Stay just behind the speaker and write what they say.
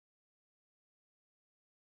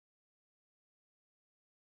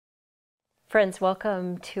Friends,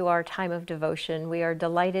 welcome to our time of devotion. We are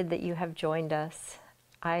delighted that you have joined us.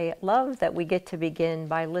 I love that we get to begin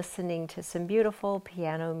by listening to some beautiful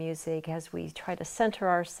piano music as we try to center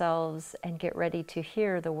ourselves and get ready to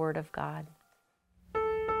hear the Word of God.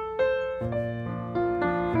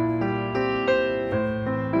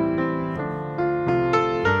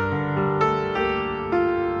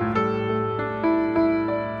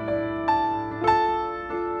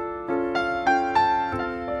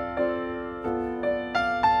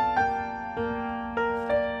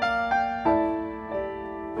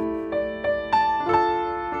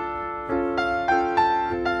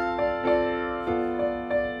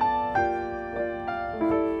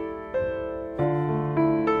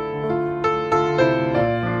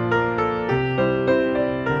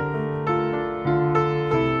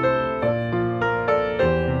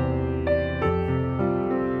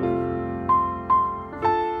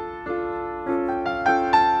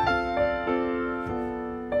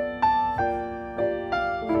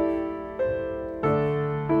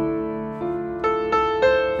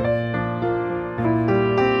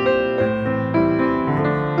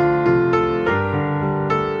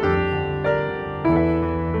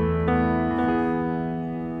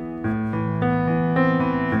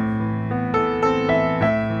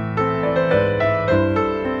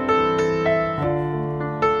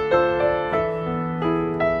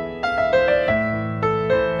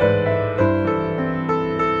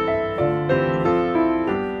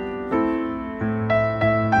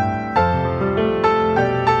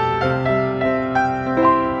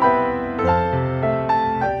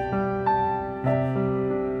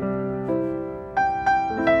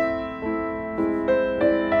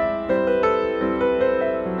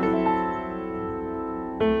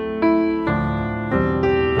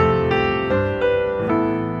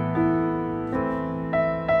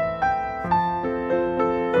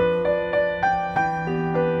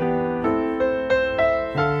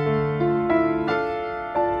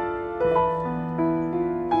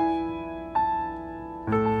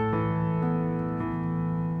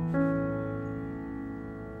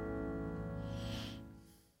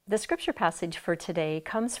 The scripture passage for today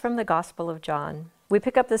comes from the Gospel of John. We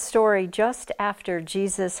pick up the story just after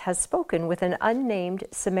Jesus has spoken with an unnamed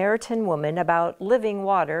Samaritan woman about living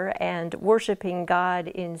water and worshiping God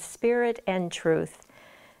in spirit and truth.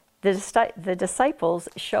 The disciples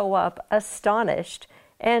show up astonished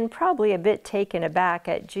and probably a bit taken aback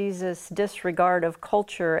at Jesus' disregard of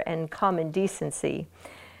culture and common decency.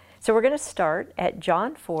 So we're going to start at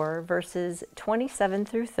John 4, verses 27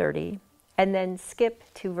 through 30. And then skip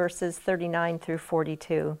to verses 39 through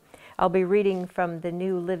 42. I'll be reading from the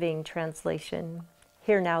New Living Translation.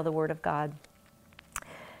 Hear now the word of God.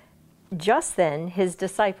 Just then his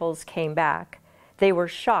disciples came back. They were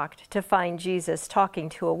shocked to find Jesus talking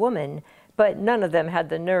to a woman, but none of them had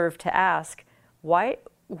the nerve to ask, "What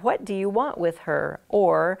do you want with her?"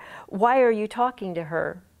 or "Why are you talking to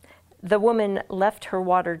her?" The woman left her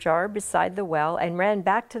water jar beside the well and ran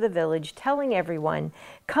back to the village, telling everyone,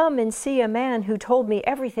 "Come and see a man who told me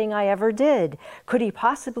everything I ever did. Could he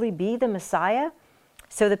possibly be the Messiah?"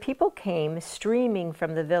 So the people came streaming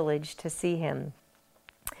from the village to see him.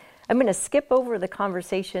 I'm going to skip over the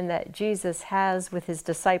conversation that Jesus has with his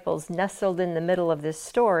disciples nestled in the middle of this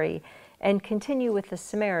story and continue with the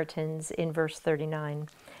Samaritans in verse 39.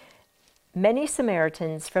 Many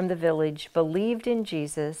Samaritans from the village believed in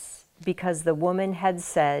Jesus because the woman had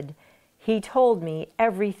said, "He told me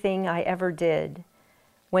everything I ever did."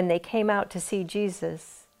 When they came out to see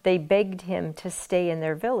Jesus, they begged him to stay in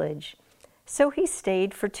their village. So he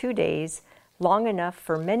stayed for 2 days, long enough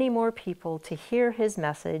for many more people to hear his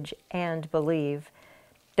message and believe.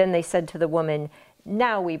 Then they said to the woman,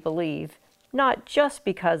 "Now we believe, not just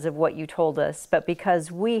because of what you told us, but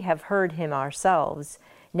because we have heard him ourselves.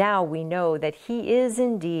 Now we know that he is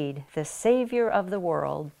indeed the Savior of the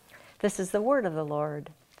world." This is the word of the Lord.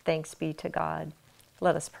 Thanks be to God.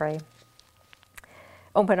 Let us pray.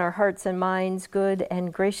 Open our hearts and minds, good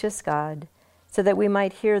and gracious God, so that we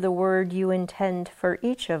might hear the word you intend for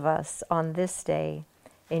each of us on this day.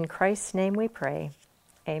 In Christ's name we pray.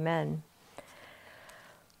 Amen.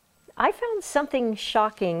 I found something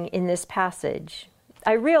shocking in this passage.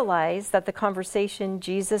 I realize that the conversation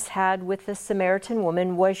Jesus had with the Samaritan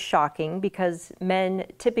woman was shocking because men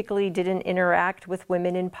typically didn't interact with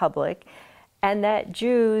women in public, and that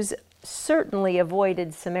Jews certainly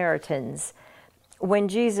avoided Samaritans. When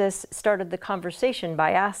Jesus started the conversation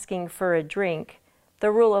by asking for a drink, the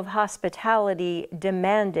rule of hospitality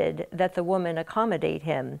demanded that the woman accommodate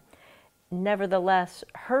him. Nevertheless,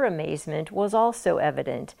 her amazement was also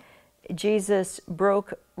evident. Jesus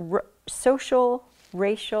broke social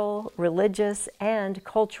racial, religious, and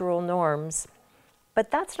cultural norms.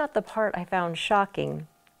 But that's not the part I found shocking.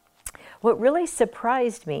 What really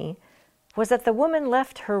surprised me was that the woman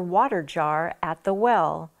left her water jar at the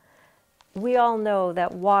well. We all know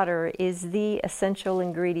that water is the essential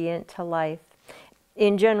ingredient to life.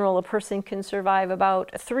 In general, a person can survive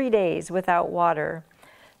about 3 days without water.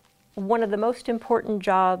 One of the most important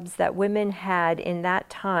jobs that women had in that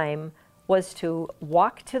time was to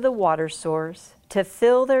walk to the water source, to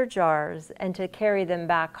fill their jars, and to carry them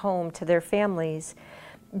back home to their families.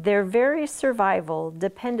 Their very survival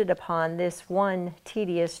depended upon this one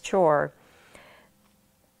tedious chore.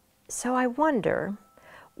 So I wonder,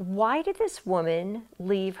 why did this woman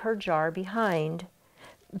leave her jar behind?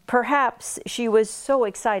 Perhaps she was so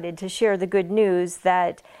excited to share the good news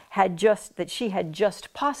that she had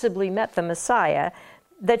just possibly met the Messiah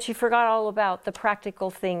that she forgot all about the practical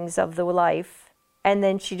things of the life, and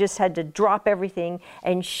then she just had to drop everything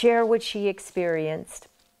and share what she experienced.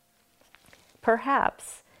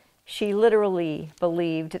 Perhaps she literally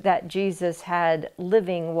believed that Jesus had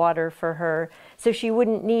living water for her, so she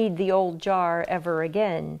wouldn't need the old jar ever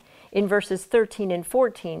again. In verses 13 and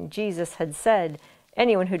 14, Jesus had said,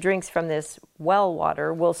 "Anyone who drinks from this well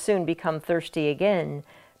water will soon become thirsty again,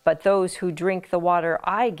 but those who drink the water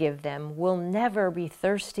I give them will never be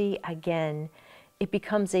thirsty again. It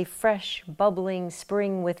becomes a fresh, bubbling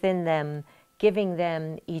spring within them, giving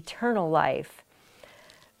them eternal life."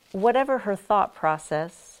 Whatever her thought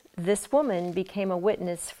process, this woman became a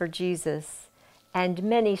witness for Jesus, and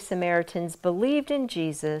many Samaritans believed in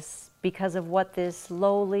Jesus because of what this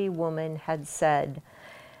lowly woman had said.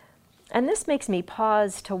 And this makes me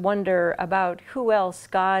pause to wonder about who else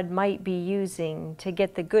God might be using to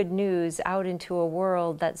get the good news out into a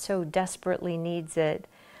world that so desperately needs it.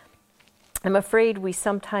 I'm afraid we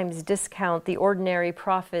sometimes discount the ordinary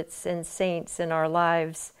prophets and saints in our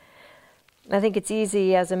lives. I think it's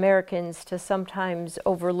easy as Americans to sometimes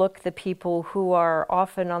overlook the people who are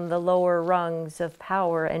often on the lower rungs of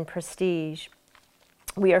power and prestige.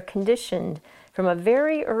 We are conditioned from a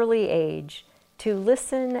very early age to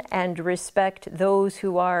listen and respect those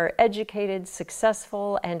who are educated,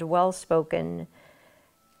 successful, and well-spoken.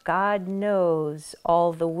 God knows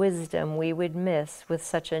all the wisdom we would miss with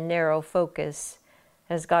such a narrow focus,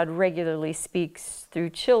 as God regularly speaks through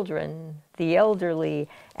children, the elderly,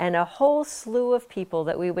 and a whole slew of people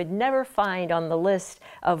that we would never find on the list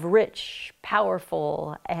of rich,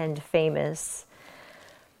 powerful, and famous.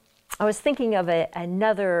 I was thinking of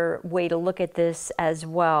another way to look at this as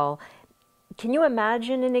well. Can you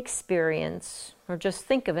imagine an experience, or just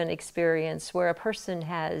think of an experience where a person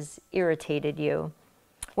has irritated you?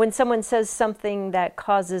 When someone says something that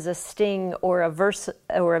causes a sting or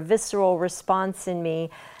a visceral response in me,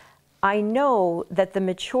 I know that the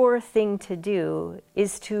mature thing to do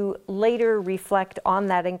is to later reflect on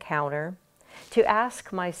that encounter, to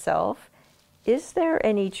ask myself, is there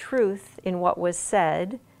any truth in what was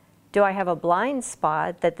said? Do I have a blind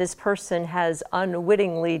spot that this person has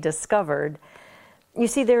unwittingly discovered? You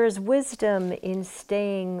see, there is wisdom in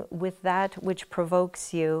staying with that which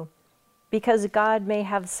provokes you, because God may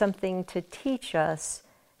have something to teach us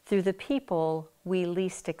through the people we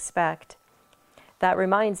least expect. That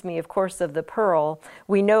reminds me, of course, of the pearl.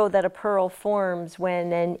 We know that a pearl forms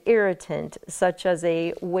when an irritant, such as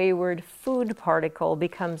a wayward food particle,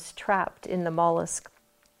 becomes trapped in the mollusk.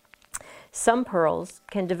 Some pearls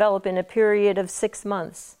can develop in a period of 6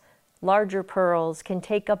 months. Larger pearls can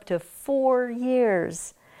take up to 4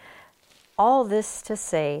 years. All this to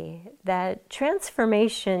say that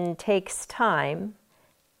transformation takes time,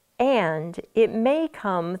 and it may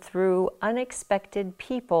come through unexpected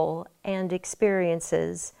people and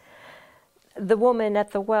experiences. The woman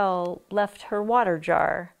at the well left her water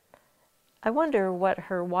jar. I wonder what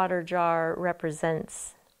her water jar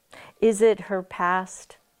represents. Is it her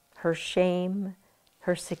past, her shame,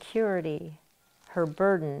 her security, her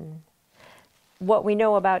burden? What we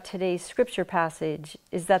know about today's scripture passage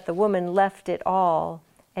is that the woman left it all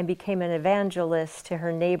and became an evangelist to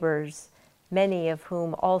her neighbors, many of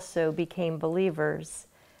whom also became believers.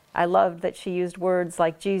 I loved that she used words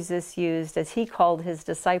like Jesus used as he called his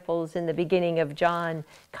disciples in the beginning of John,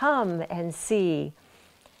 "Come and see."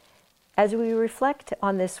 As we reflect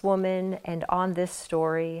on this woman and on this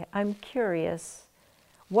story, I'm curious,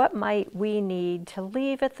 what might we need to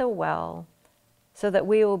leave at the well so that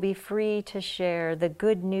we will be free to share the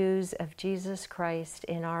good news of Jesus Christ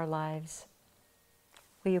in our lives?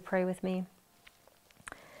 Will you pray with me?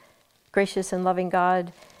 Gracious and loving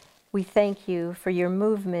God, we thank you for your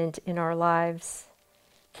movement in our lives.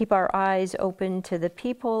 Keep our eyes open to the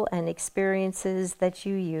people and experiences that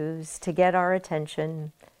you use to get our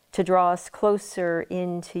attention, to draw us closer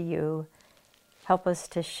into you. Help us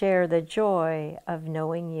to share the joy of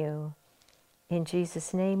knowing you. In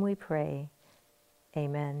Jesus' name we pray.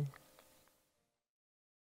 Amen.